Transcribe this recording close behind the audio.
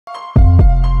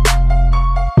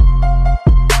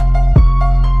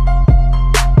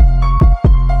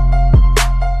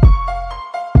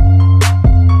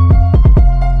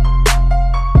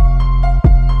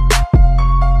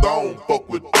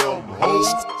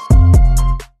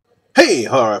Hey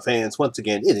horror fans, once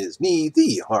again it is me,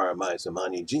 the Horror Miser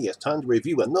Monty G. It's time to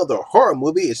review another horror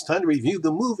movie. It's time to review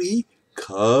the movie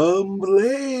Come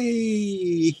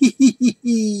Play.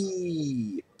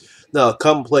 Now,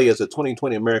 Come Play is a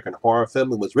 2020 American horror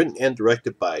film. It was written and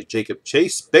directed by Jacob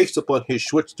Chase, based upon his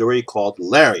short story called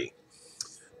Larry.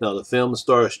 Now, the film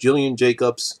stars Gillian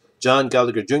Jacobs, John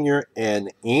Gallagher Jr.,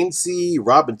 and Ancy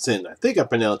Robinson. I think I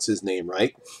pronounced his name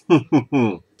right.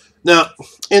 Now,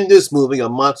 in this movie, a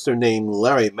monster named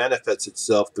Larry manifests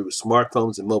itself through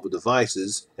smartphones and mobile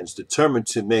devices and is determined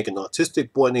to make an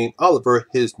autistic boy named Oliver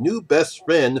his new best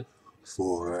friend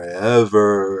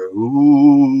forever.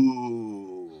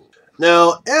 Ooh.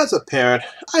 Now, as a parent,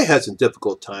 I had some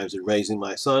difficult times in raising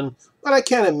my son, but I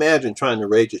can't imagine trying to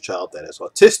raise a child that is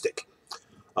autistic.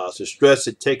 The stress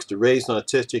it takes to raise an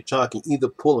autistic child can either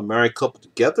pull a married couple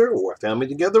together or a family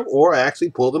together or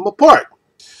actually pull them apart.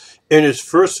 In his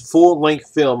first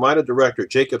full-length film, writer-director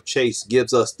Jacob Chase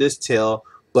gives us this tale,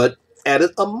 but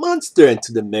added a monster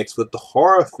into the mix with the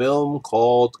horror film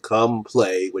called Come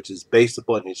Play, which is based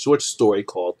upon his short story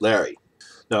called Larry.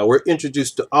 Now, we're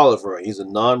introduced to Oliver. He's a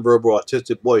nonverbal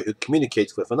autistic boy who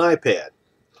communicates with an iPad.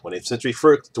 20th century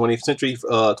first.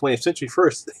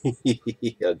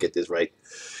 I'll get this right.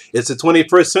 It's the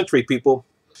 21st century, people.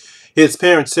 His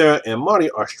parents, Sarah and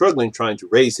Marty, are struggling trying to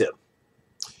raise him.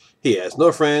 He has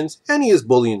no friends, and he is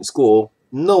bullied in school.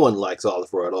 No one likes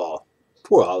Oliver at all.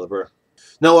 Poor Oliver.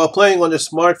 Now, while playing on his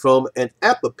smartphone, an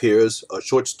app appears, a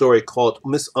short story called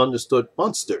Misunderstood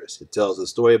Monsters. It tells a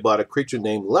story about a creature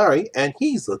named Larry, and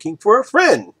he's looking for a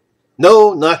friend.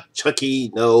 No, not Chucky.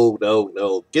 No.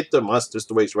 Get the monster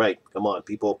stories right. Come on,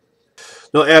 people.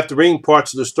 Now, after reading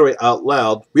parts of the story out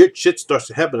loud, weird shit starts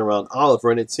to happen around Oliver,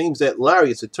 and it seems that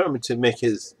Larry is determined to make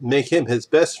him his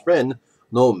best friend,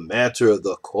 no matter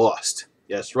the cost.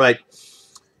 That's right.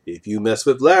 If you mess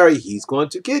with Larry, he's going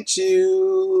to get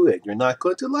you, and you're not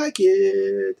going to like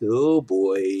it. Oh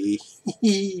boy.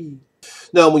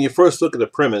 Now, when you first look at the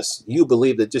premise, you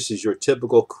believe that this is your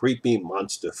typical creepy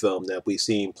monster film that we've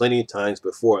seen plenty of times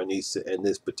before in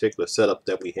this particular setup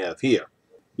that we have here.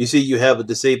 You see, you have a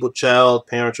disabled child,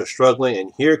 parents are struggling,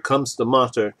 and here comes the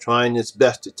monster trying its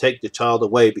best to take the child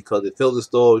away because it feels as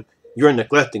though you're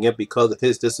neglecting it because of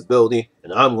his disability,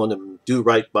 and I'm going to do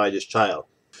right by this child.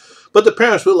 But the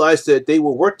parents realize that they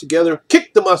will work together,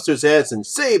 kick the monster's ass, and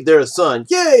save their son.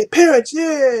 Yay, parents,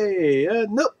 yay!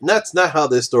 Nope, that's not how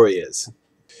this story is.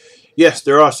 Yes,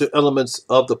 there are some elements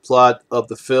of the plot of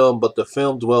the film, but the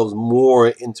film dwells more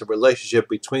into the relationship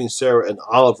between Sarah and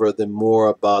Oliver than more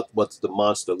about what the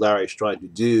monster Larry is trying to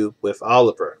do with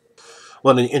Oliver.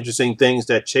 One of the interesting things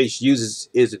that Chase uses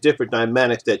is the different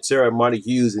dynamics that Sarah and Marty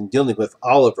use in dealing with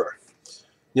Oliver.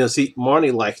 You know, see,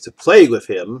 Marty likes to play with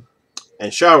him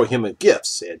and shower him with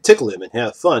gifts and tickle him and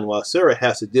have fun, while Sarah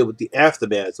has to deal with the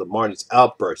aftermath of Marty's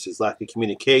outbursts, his lack of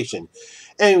communication.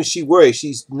 And she worries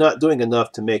she's not doing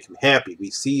enough to make him happy.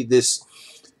 We see this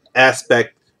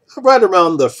aspect right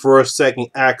around the second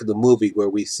act of the movie, where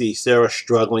we see Sarah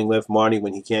struggling with Marty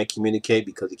when he can't communicate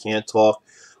because he can't talk.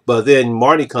 But then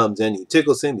Marty comes in, he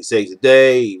tickles him, he saves the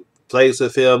day, he plays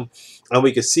with him, and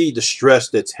we can see the stress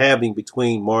that's happening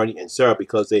between Marty and Sarah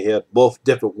because they have both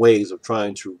different ways of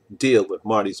trying to deal with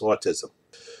Marty's autism.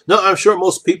 Now, I'm sure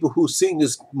most people who've seen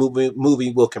this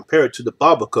movie will compare it to the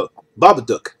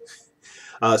Babadook.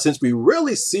 Since we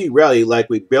rarely see Larry like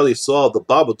we barely saw the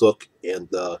Babadook and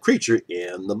the creature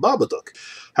in the Babadook.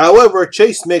 However,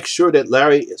 Chase makes sure that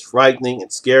Larry is frightening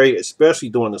and scary, especially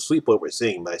during the sleepover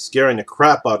scene, by scaring the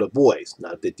crap out of boys.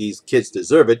 Not that these kids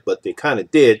deserve it, but they kind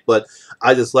of did. But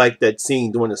I just like that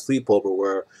scene during the sleepover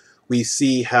where we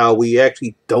see how we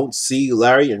actually don't see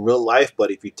Larry in real life,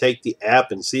 but if you take the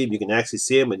app and see him, you can actually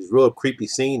see him in this real creepy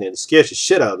scene, and it scares the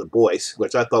shit out of the boys,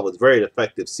 which I thought was a very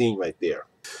effective scene right there.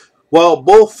 While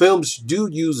both films do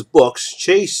use books,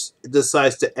 Chase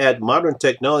decides to add modern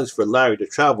technologies for Larry to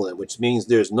travel in, which means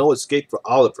there's no escape for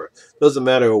Oliver. Doesn't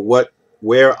matter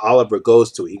where Oliver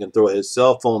goes to. He can throw his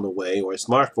cell phone away or his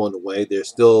smartphone away. There's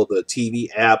still the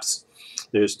TV apps.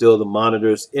 There's still the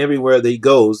monitors. Everywhere that he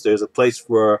goes, there's a place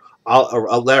where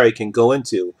Larry can go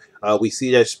into. We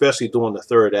see that especially during the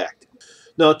third act.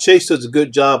 Now, Chase does a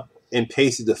good job in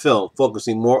pacing the film,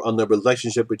 focusing more on the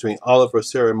relationship between Oliver,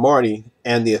 Sarah, and Marty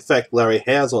and the effect Larry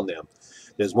has on them.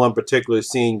 There's one particular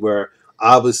scene where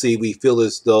obviously we feel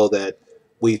as though that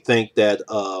we think that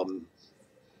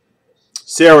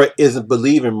Sarah isn't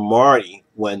believing Marty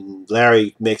when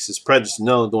Larry makes his presence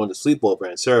known during the sleepover,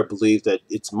 and Sarah believes that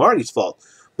it's Marty's fault.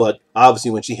 But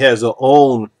obviously when she has her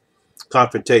own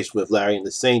confrontation with Larry, and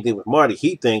the same thing with Marty,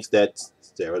 he thinks that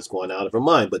Sarah's going out of her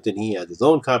mind, but then he has his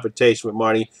own confrontation with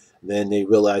Marty. Then they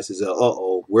realize,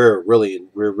 uh-oh,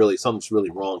 something's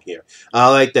really wrong here. I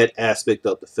like that aspect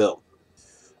of the film.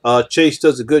 Chase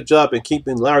does a good job in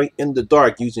keeping Larry in the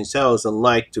dark, using shadows and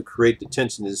light to create the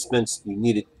tension and suspense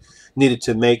you needed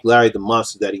to make Larry the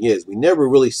monster that he is. We never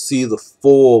really see the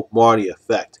full Marty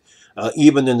effect.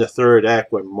 Even in the third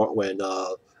act, when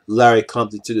Larry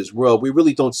comes into this world, we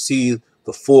really don't see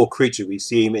the full creature. We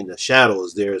see him in the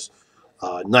shadows. There's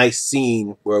a nice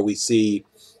scene where we see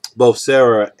both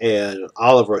Sarah and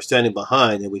Oliver standing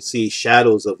behind, and we see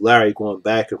shadows of Larry going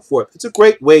back and forth. It's a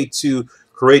great way to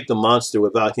create the monster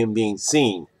without him being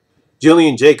seen.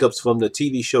 Gillian Jacobs from the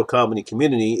TV show Comedy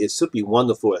Community is simply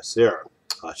wonderful as Sarah.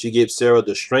 She gives Sarah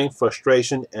the strength,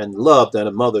 frustration, and love that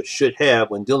a mother should have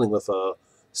when dealing with a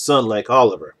son like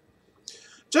Oliver.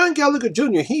 John Gallagher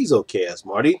Jr., he's okay as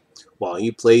Marty. While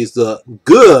he plays the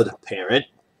good parent,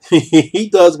 he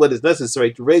does what is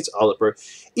necessary to raise Oliver,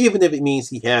 even if it means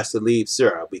he has to leave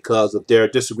Sarah because of their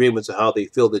disagreements on how they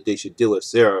feel that they should deal with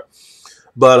Sarah.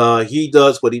 But he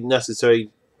does what he's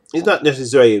necessary. He's not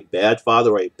necessarily a bad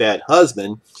father or a bad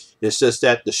husband. It's just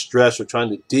that the stress of trying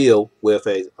to deal with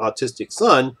an autistic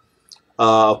son,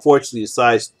 unfortunately,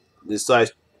 decides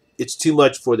it's too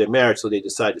much for their marriage, so they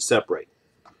decide to separate.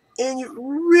 And you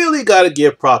really got to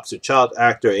give props to child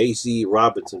actor A.C.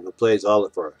 Robinson, who plays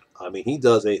Oliver. I mean, he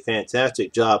does a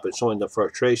fantastic job in showing the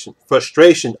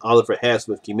frustration Oliver has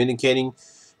with communicating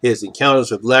his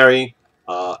encounters with Larry,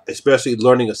 especially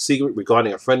learning a secret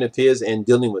regarding a friend of his and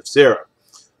dealing with Sarah.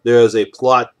 There is a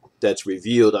plot that's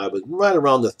revealed. I was right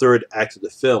around the third act of the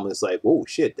film. And it's like, oh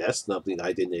shit, that's something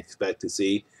I didn't expect to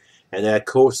see. And that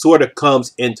sort of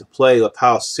comes into play of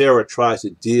how Sarah tries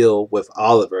to deal with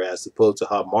Oliver as opposed to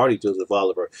how Marty deals with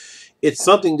Oliver. It's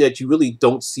something that you really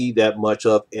don't see that much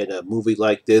of in a movie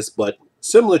like this, but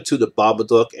similar to The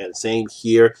Babadook and same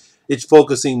here, it's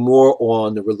focusing more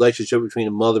on the relationship between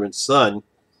a mother and son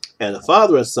and a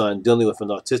father and son dealing with an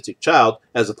autistic child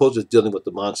as opposed to dealing with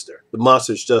the monster. The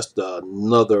monster is just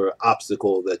another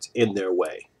obstacle that's in their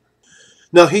way.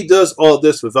 Now, he does all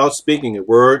this without speaking a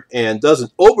word and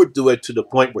doesn't overdo it to the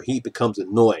point where he becomes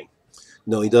annoying.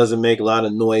 No, he doesn't make a lot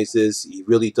of noises. He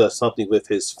really does something with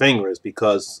his fingers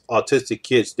because autistic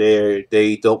kids,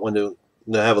 they don't want to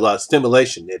have a lot of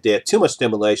stimulation. If they have too much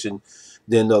stimulation,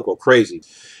 then they'll go crazy.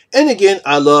 And again,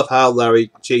 I love how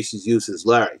Larry Chase uses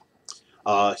Larry.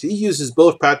 He uses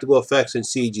both practical effects and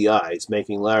CGIs,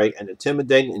 making Larry an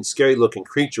intimidating and scary-looking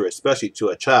creature, especially to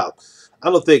a child. I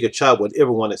don't think a child would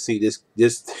ever want to see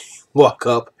this walk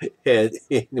up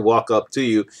to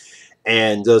you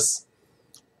and just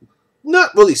not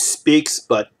really speaks,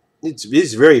 but it's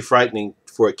very frightening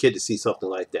for a kid to see something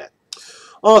like that.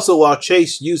 Also, while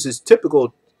Chase uses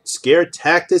typical scare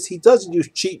tactics, he doesn't use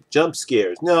cheap jump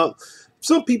scares. Now,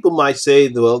 some people might say,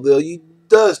 well, he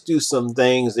does do some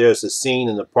things. There's a scene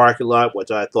in the parking lot, which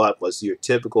I thought was your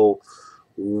typical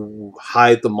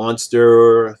hide the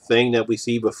monster thing that we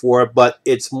see before, but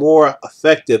it's more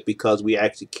effective because we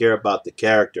actually care about the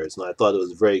characters, and I thought it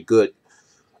was a very good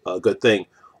thing.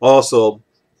 Also,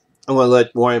 I'm going to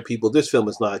let warn people, this film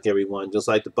is not like everyone. Just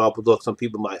like The Babadook, some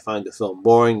people might find the film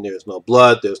boring. There's no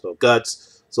blood, there's no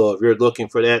guts. So if you're looking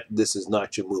for that, this is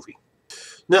not your movie.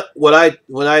 Now, what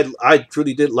I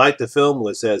truly did like the film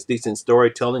was has decent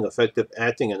storytelling, effective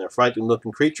acting, and a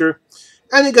frightening-looking creature.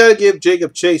 And you got to give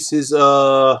Jacob Chase his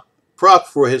prop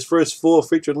for his first full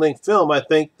feature-length film. I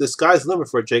think the sky's the limit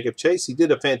for Jacob Chase. He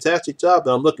did a fantastic job,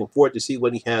 and I'm looking forward to see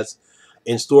what he has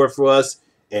in store for us.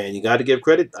 And you got to give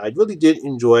credit. I really did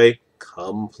enjoy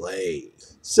Come Play.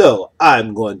 So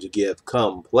I'm going to give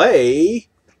Come Play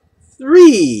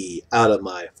 3 out of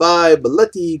my 5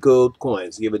 Lucky Gold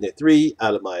coins. Giving it 3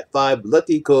 out of my 5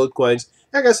 Lucky Gold coins.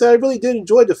 Like I said, I really did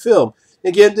enjoy the film.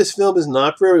 Again, this film is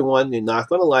not for everyone. You're not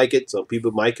going to like it. Some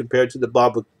people might compare it to the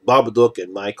Babadook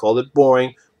and might call it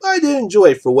boring. But I did enjoy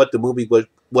it for what the movie was,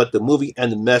 what the movie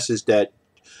and the message that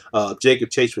Jacob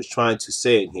Chase was trying to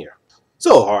say in here.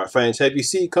 So, horror fans, have you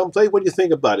seen Come Play? What do you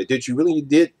think about it? Did you really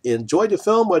enjoy the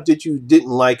film, or did you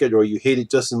didn't like it, or you hated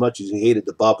just as much as you hated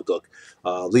the Babadook?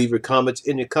 Leave your comments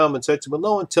in the comment section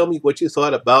below and tell me what you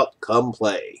thought about Come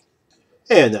Play.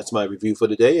 And that's my review for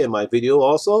today and my video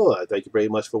also. Thank you very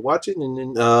much for watching.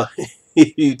 And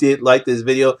if you did like this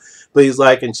video, please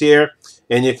like and share.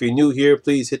 And if you're new here,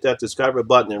 please hit that subscriber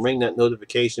button and ring that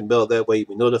notification bell. That way you'll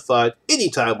be notified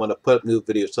anytime when I put up new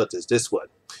videos such as this one.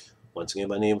 Once again,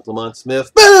 my name is Lamont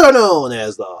Smith, better known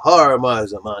as the Horror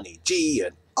Miser Monty G.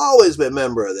 And always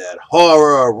remember that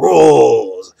horror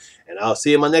rules. And I'll see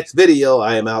you in my next video.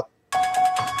 I am out.